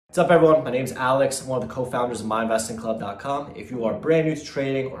What's up, everyone? My name is Alex. I'm one of the co-founders of myinvestingclub.com. If you are brand new to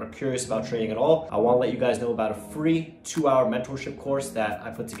trading or curious about trading at all, I want to let you guys know about a free 2-hour mentorship course that I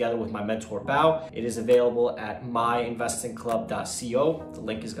put together with my mentor, Bao. It is available at myinvestingclub.co. The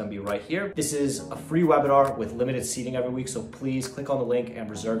link is going to be right here. This is a free webinar with limited seating every week, so please click on the link and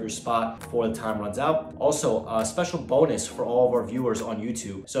reserve your spot before the time runs out. Also, a special bonus for all of our viewers on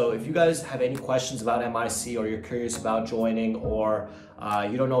YouTube. So if you guys have any questions about MIC or you're curious about joining or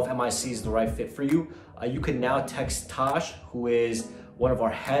you don't know if MIC is the right fit for you, you can now text Tosh, who is one of our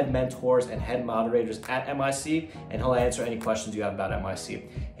head mentors and head moderators at MIC, and he'll answer any questions you have about MIC.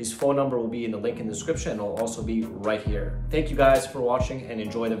 His phone number will be in the link in the description, and it'll also be right here. Thank you guys for watching and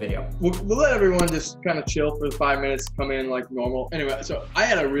enjoy the video. We'll let everyone just kind of chill for the 5 minutes, come in like normal. Anyway, so I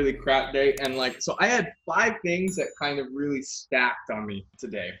had a really crap day, and so I had 5 things that kind of really stacked on me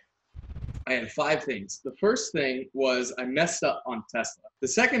today. I had 5 things. The first thing was I messed up on Tesla. The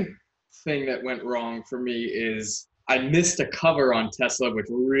second thing that went wrong for me is I missed a cover on Tesla, which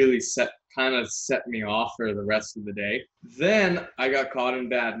really kind of set me off for the rest of the day. Then I got caught in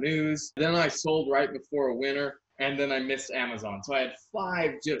bad news. Then I sold right before a winner, and then I missed Amazon. So I had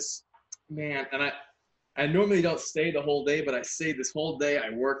 5 just, man, and I normally don't stay the whole day, but I stayed this whole day.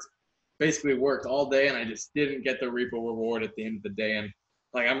 I basically worked all day, and I just didn't get the repo reward at the end of the day. And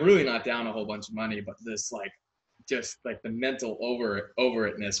I'm really not down a whole bunch of money, but this just the mental over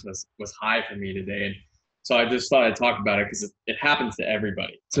itness was high for me today. And so I just thought I'd talk about it because it happens to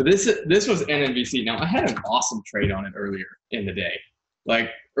everybody. So this was NNBC. Now I had an awesome trade on it earlier in the day.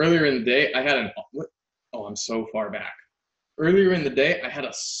 Earlier in the day, I had I'm so far back. Earlier in the day, I had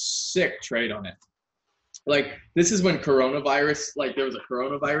a sick trade on it. This is when coronavirus, there was a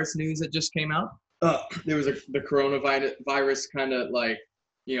coronavirus news that just came out. There was the coronavirus kind of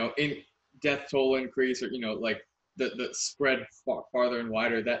in death toll increase, or the spread farther and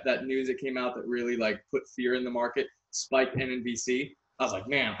wider. That news that came out that really put fear in the market, spiked NNBC. I was like,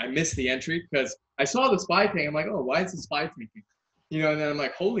 man, I missed the entry because I saw the SPY thing. I'm like, oh, why is the SPY tanking? And then I'm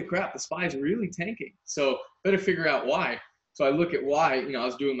like, holy crap, the SPY is really tanking. So better figure out why. So I look at why. I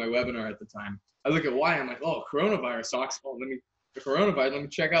was doing my webinar at the time. I look at why. I'm like, oh, coronavirus stocks. Oh, let me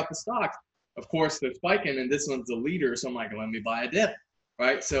check out the stocks. Of course, they're spiking, and this one's the leader. So I'm like, let me buy a dip.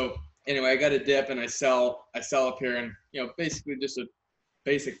 Right. So anyway, I got a dip and I sell up here, and basically just a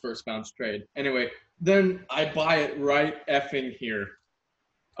basic first bounce trade. Anyway, then I buy it right effing here.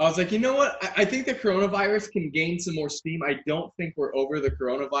 I was like, you know what? I think the coronavirus can gain some more steam. I don't think we're over the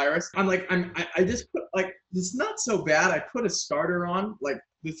coronavirus. I just put it's not so bad. I put a starter on.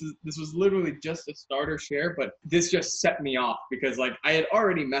 This was literally just a starter share, but this just set me off because I had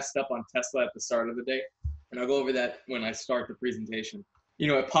already messed up on Tesla at the start of the day, and I'll go over that when I start the presentation.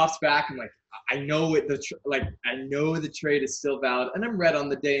 It pops back and I know I know the trade is still valid, and I'm red on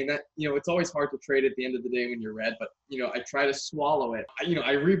the day, and that it's always hard to trade at the end of the day when you're red, but I try to swallow it. I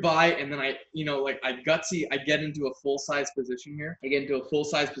rebuy, and then I gutsy, I get into a full size position here. I get into a full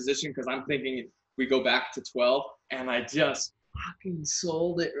size position because I'm thinking we go back to 12, and I just fucking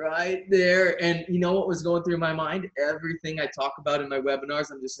sold it right there. And you know what was going through my mind? Everything I talk about in my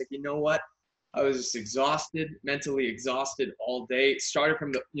webinars, I'm just like, you know what? I was just exhausted, mentally exhausted all day. It started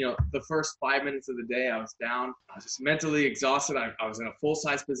from the first 5 minutes of the day, I was down. I was just mentally exhausted. I was in a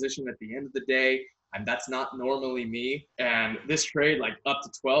full-size position at the end of the day, and that's not normally me. And this trade, up to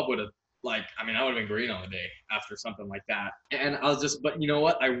 12 would have, I would have been green on the day after something like that. And I was just, but you know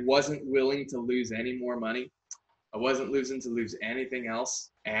what? I wasn't willing to lose any more money. I wasn't losing to lose anything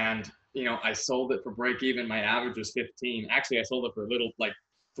else. And, I sold it for break even. My average was 15. Actually, I sold it for a little,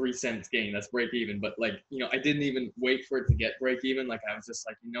 3 cents gain. That's break even. But I didn't even wait for it to get break even. I was just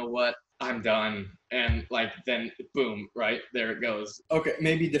like, you know what? I'm done. And then boom, right there it goes. Okay,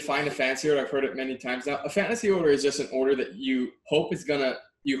 maybe define a fantasy order. I've heard it many times now. A fantasy order is just an order that you hope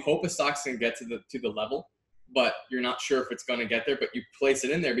a stock's gonna get to the level, but you're not sure if it's gonna get there, but you place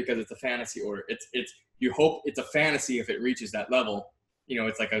it in there because it's a fantasy order. You hope it's a fantasy if it reaches that level.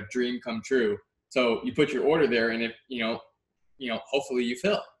 It's like a dream come true. So you put your order there, and if hopefully you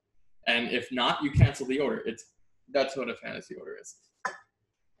fill. And if not, you cancel the order. That's what a fantasy order is.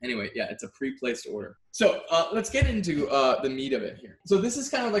 Anyway, yeah, it's a pre-placed order. So let's get into the meat of it here. So this is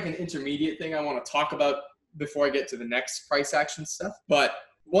kind of an intermediate thing I want to talk about before I get to the next price action stuff. But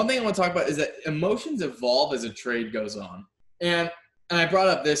one thing I want to talk about is that emotions evolve as a trade goes on. And I brought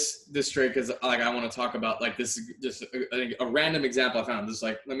up this trade because I want to talk about this is just a random example I found. Just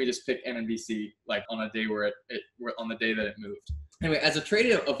let me just pick NNBC on a day where on the day that it moved. Anyway, as a trade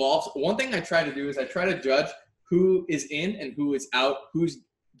evolves, one thing I try to do is I try to judge who is in and who is out, who's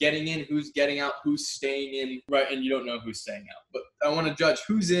getting in, who's getting out, who's staying in, right? And you don't know who's staying out. But I want to judge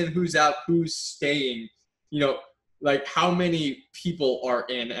who's in, who's out, who's staying, like how many people are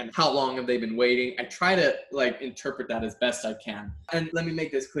in and how long have they been waiting. I try to like interpret that as best I can. And let me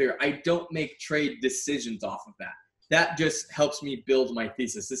make this clear. I don't make trade decisions off of that. That just helps me build my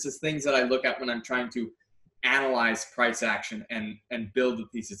thesis. This is things that I look at when I'm trying to analyze price action and build the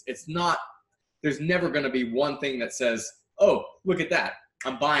thesis. It's not, there's never going to be one thing that says, oh, look at that,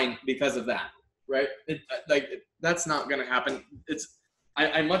 I'm buying because of that, right? That's not going to happen.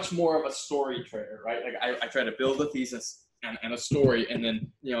 I'm much more of a story trader, right? Like I try to build a thesis and a story and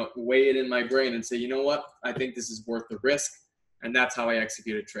then, weigh it in my brain and say, you know what, I think this is worth the risk. And that's how I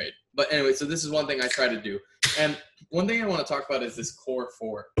execute a trade. But anyway, so this is one thing I try to do. And one thing I want to talk about is this core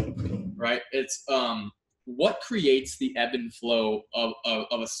four, right? It's what creates the ebb and flow of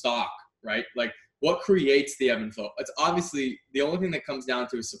a stock, right? Like what creates the ebb and flow? It's obviously the only thing that comes down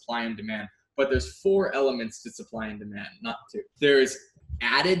to is supply and demand. But there's 4 elements to supply and demand, not 2. There's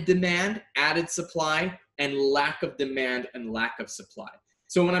added demand, added supply, and lack of demand and lack of supply.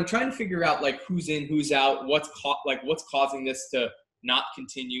 So when I'm trying to figure out like who's in, who's out, what's causing this to not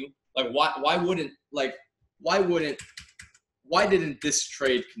continue, like why didn't this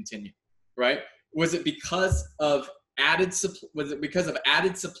trade continue, right? Was it because of added supply?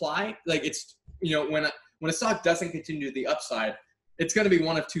 Like it's, when a stock doesn't continue to the upside, it's going to be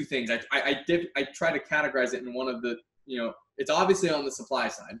one of 2 things. I try to categorize it in one of the, it's obviously on the supply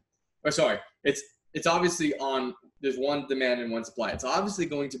side. Or sorry, it's obviously on, there's one demand and one supply. It's obviously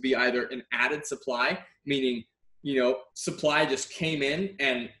going to be either an added supply, meaning, supply just came in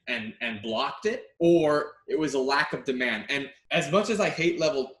and blocked it, or it was a lack of demand. And as much as I hate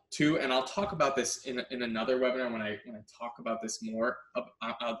level 2, and I'll talk about this in another webinar when I talk about this more,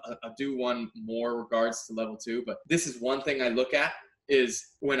 I'll do one more regards to level 2, but this is one thing I look at is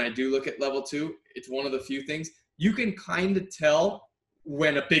when I do look at level 2, it's one of the few things you can kind of tell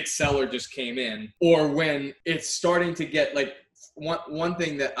when a big seller just came in or when it's starting to get like one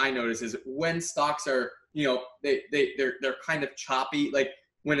thing that I notice is when stocks are, they're kind of choppy. Like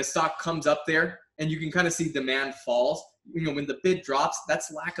when a stock comes up there and you can kind of see demand falls, when the bid drops,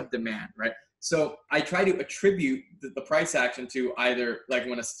 that's lack of demand, right? So I try to attribute the price action to either like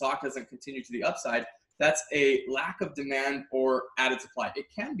when a stock doesn't continue to the upside, that's a lack of demand or added supply. It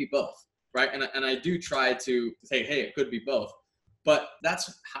can be both, right? And I do try to say, hey, it could be both. But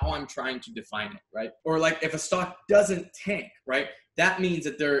that's how I'm trying to define it, right? Or like if a stock doesn't tank, right? That means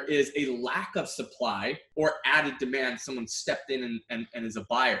that there is a lack of supply or added demand. Someone stepped in and is a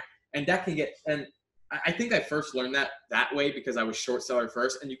buyer. And that can get, and I think I first learned that way because I was short seller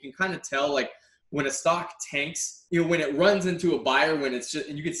first. And you can kind of tell like when a stock tanks, when it runs into a buyer, when it's just,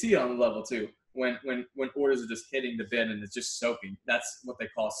 and you can see it on the level too, when orders are just hitting the bid and it's just soaking. That's what they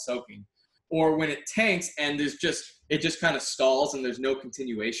call soaking. Or when it tanks and it just kind of stalls and there's no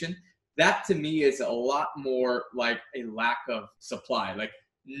continuation, that to me is a lot more like a lack of supply. Like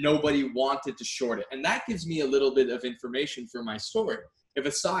nobody wanted to short it. And that gives me a little bit of information for my story. If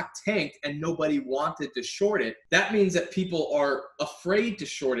a stock tanked and nobody wanted to short it, that means that people are afraid to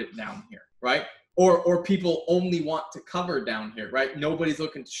short it down here, right? Or people only want to cover down here, right? Nobody's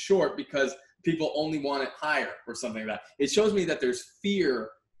looking to short because people only want it higher or something like that. It shows me that there's fear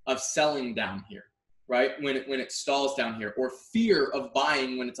of selling down here, right? When it stalls down here, or fear of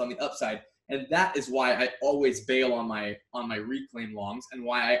buying when it's on the upside. And that is why I always bail on my reclaim longs, and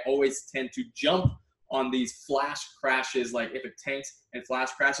why I always tend to jump on these flash crashes. Like if it tanks and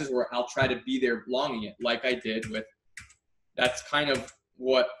flash crashes, where I'll try to be there longing it, like I did with, that's kind of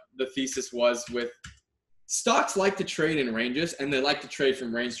what the thesis was with stocks. Like to trade in ranges, and they like to trade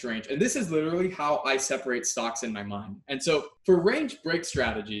from range to range. And this is literally how I separate stocks in my mind. And so for range break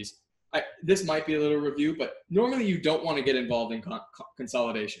strategies, this might be a little review, but normally you don't want to get involved in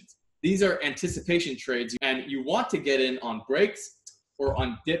consolidations. These are anticipation trades, and you want to get in on breaks or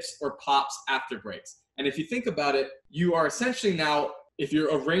on dips or pops after breaks. And if you think about it, you are essentially now, if you're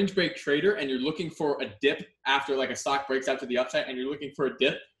a range break trader and you're looking for a dip after like a stock breaks after the upside and you're looking for a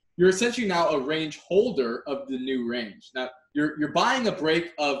dip, you're essentially now a range holder of the new range. Now, you're buying a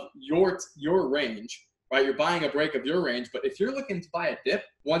break of your range, right? You're buying a break of your range, but if you're looking to buy a dip,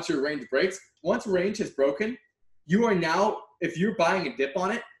 once your range breaks, once range has broken, you are now, if you're buying a dip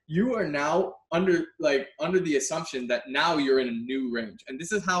on it, you are now under the assumption that now you're in a new range. And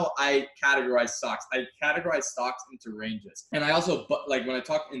this is how I categorize stocks. I categorize stocks into ranges. And I also, like when I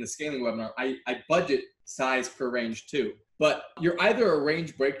talk in the scaling webinar, I budget size per range too. But you're either a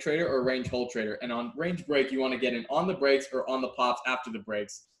range break trader or a range hold trader. And on range break, you want to get in on the breaks or on the pops after the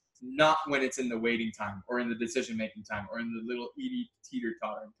breaks. not when it's in the waiting time or in the decision-making time or in the little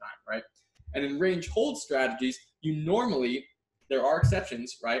teeter-tottering time, right? And in range hold strategies, there are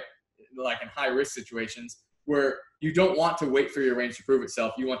exceptions, right? Like in high risk situations where you don't want to wait for your range to prove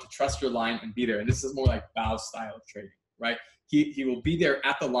itself. You want to trust your line and be there. And this is more like Bao's style of trading, right? He will be there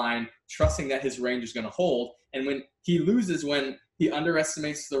at the line, trusting that his range is going to hold. And when he loses, when he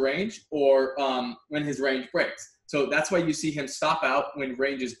underestimates the range or when his range breaks. So that's why you see him stop out when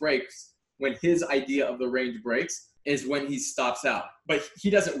ranges breaks. When his idea of the range breaks is when he stops out. But he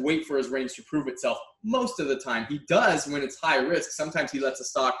doesn't wait for his range to prove itself most of the time. He does when it's high risk. Sometimes he lets a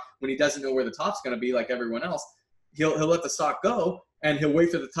stock when he doesn't know where the top's going to be, like everyone else. He'll let the stock go and he'll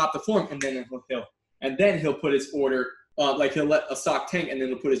wait for the top to form, and then he'll put his order. Like he'll let a stock tank and then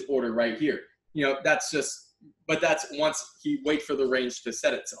he'll put his order right here. You know, that's once he wait for the range to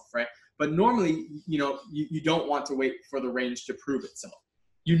set itself, right? But normally, you know, you don't want to wait for the range to prove itself.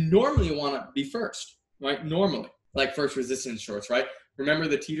 You normally want to be first, right? Normally, like first resistance shorts, right? Remember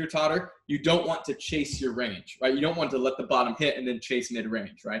the teeter-totter? You don't want to chase your range, right? You don't want to let the bottom hit and then chase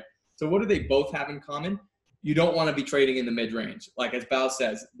mid-range, right? So what do they both have in common? You don't want to be trading in the mid-range. Like as Bao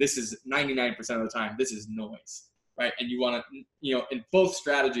says, this is 99% of the time, this is noise, right? And you want to, you know, in both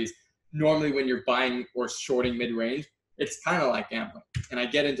strategies, normally when you're buying or shorting mid-range, it's kind of like gambling. And I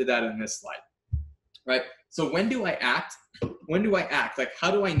get into that in this slide, right? So when do I act? When do I act? Like, how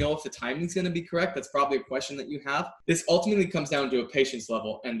do I know if the timing is going to be correct? That's probably a question that you have. This ultimately comes down to a patience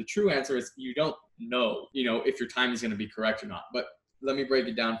level. And the true answer is you don't know, you know, if your timing is going to be correct or not. But let me break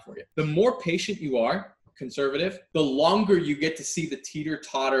it down for you. The more patient you are, conservative, the longer you get to see the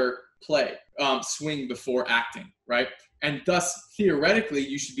teeter-totter play, swing before acting, right? And thus, theoretically,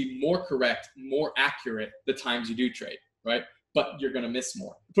 you should be more correct, more accurate the times you do trade, right? But you're going to miss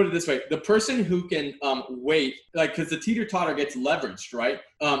more. Put it this way, the person who can wait, like, because the teeter-totter gets leveraged, right?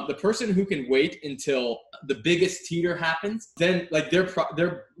 The person who can wait until the biggest teeter happens, then like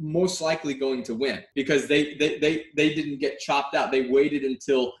they're most likely going to win because they didn't get chopped out. They waited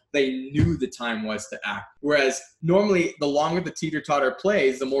until they knew the time was to act. Whereas normally, the longer the teeter-totter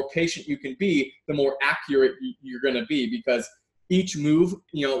plays, the more patient you can be, the more accurate you're going to be because each move,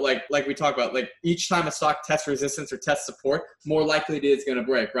 you know, like we talk about, like each time a stock tests resistance or tests support, more likely it is going to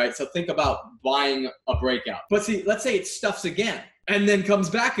break, right? So think about buying a breakout. But see, let's say it stuffs again and then comes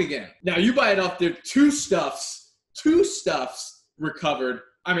back again. Now you buy it off there, two stuffs recovered.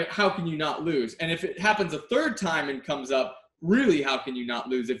 I mean, how can you not lose? And if it happens a third time and comes up, really, how can you not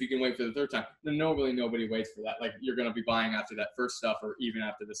lose if you can wait for the third time? Then nobody waits for that. Like you're going to be buying after that first stuff or even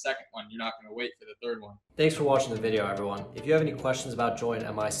after the second one. You're not going to wait for the third one. Thanks for watching the video, everyone. If you have any questions about joining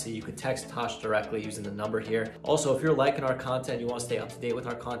MIC, you could text Tosh directly using the number here. Also, if you're liking our content and you want to stay up to date with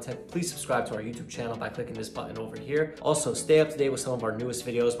our content, please subscribe to our YouTube channel by clicking this button over here. Also, stay up to date with some of our newest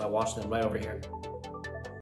videos by watching them right over here.